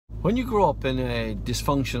When you grow up in a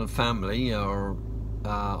dysfunctional family, or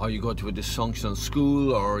you go to a dysfunctional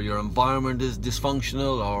school, or your environment is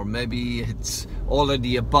dysfunctional, or maybe it's all of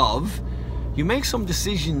the above, you make some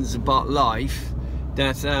decisions about life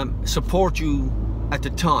that support you at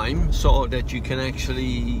the time so that you can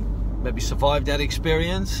actually maybe survive that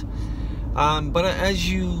experience. But as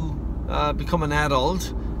you become an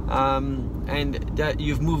adult and that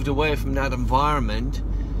you've moved away from that environment,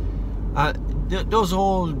 those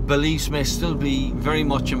old beliefs may still be very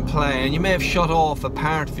much in play, and you may have shut off a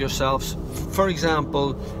part of yourself. For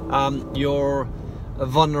example, your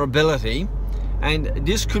vulnerability, and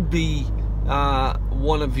this could be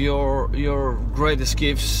one of your greatest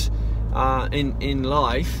gifts in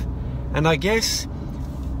life. And I guess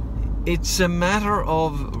it's a matter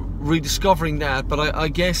of rediscovering that. But I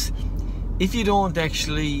guess if you don't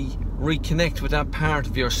actually reconnect with that part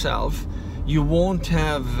of yourself, you won't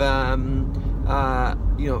have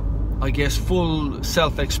I guess full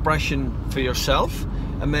self-expression for yourself.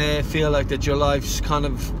 It may feel like that your life's kind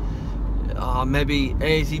of maybe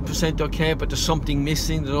 80% okay, but there's something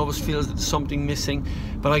missing. There always feels that there's something missing.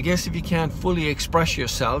 But I guess if you can't fully express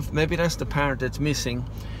yourself, maybe that's the part that's missing,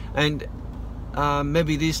 and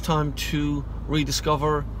maybe it is time to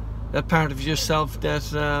rediscover that part of yourself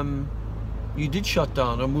that you did shut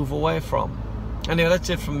down or move away from. Anyway, that's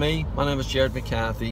it from me. My name is Gerard McCarthy.